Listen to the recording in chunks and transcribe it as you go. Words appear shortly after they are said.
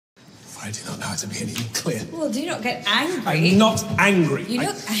I do not know how to be any more clear. Well, do not get angry. I'm not angry. You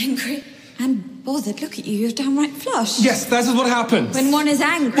look angry and bothered. Look at you, you're downright flushed. Yes, that is what happens. When one is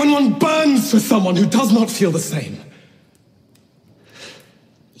angry. When one burns for someone who does not feel the same.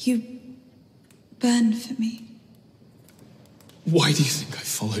 You burn for me. Why do you think I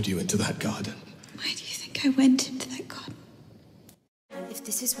followed you into that garden? Why do you think I went into that garden? If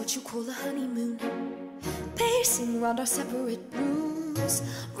this is what you call a honeymoon, pacing round our separate rooms,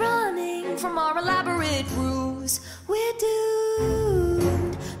 running from our elaborate ruse, we're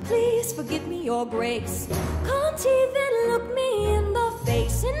doomed. Please forgive me your grace. Can't even look me in the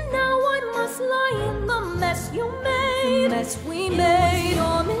face, and now I must lie in the mess you made. The mess we made.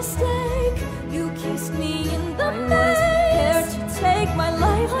 Your mistake. You kissed me in the face. I wasn't here to take my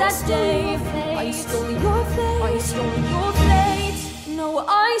life that day. I stole your fate. I stole your fate. No,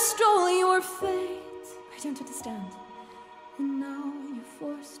 I stole your fate. I don't understand. And now you're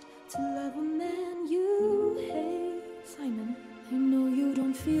forced to love a man you hate. Simon, I know you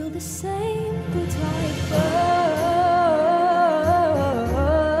don't feel the same, but I burn.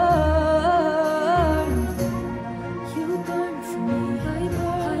 You burn for me. I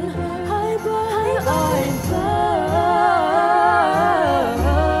burn. I burn. I burn.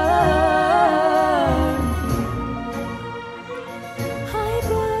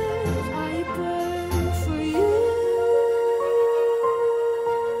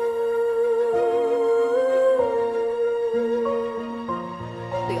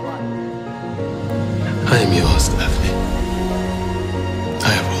 I am yours, Daphne. I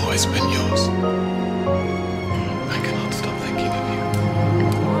have always been yours. I cannot stop thinking of you.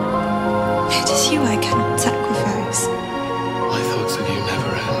 It is you I cannot sacrifice. My thoughts of you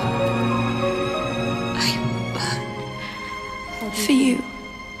never end. I burn for you.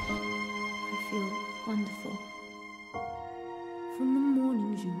 I feel wonderful. From the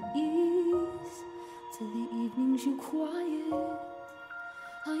mornings you ease to the evenings you quiet,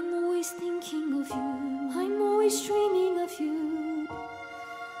 I'm always thinking of you. I'm always dreaming of you.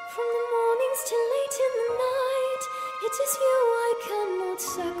 From the mornings till late in the night, it is you I cannot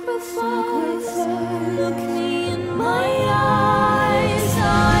sacrifice. Look me in my eyes. I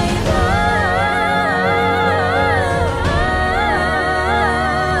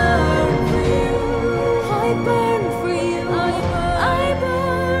burn for you. I burn for you. I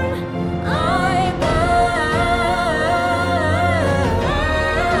burn.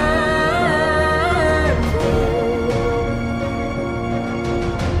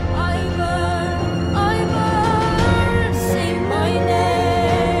 I burn. Say my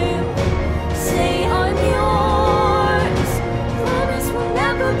name. Say I'm yours. Promise we'll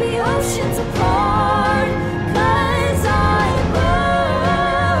never be oceans apart. 'Cause I burn.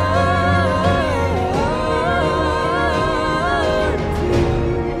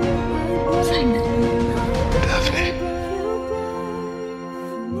 Simon. Daphne.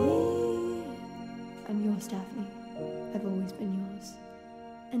 I'm yours, Daphne. I've always been yours.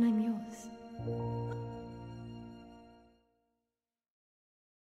 And I'm yours.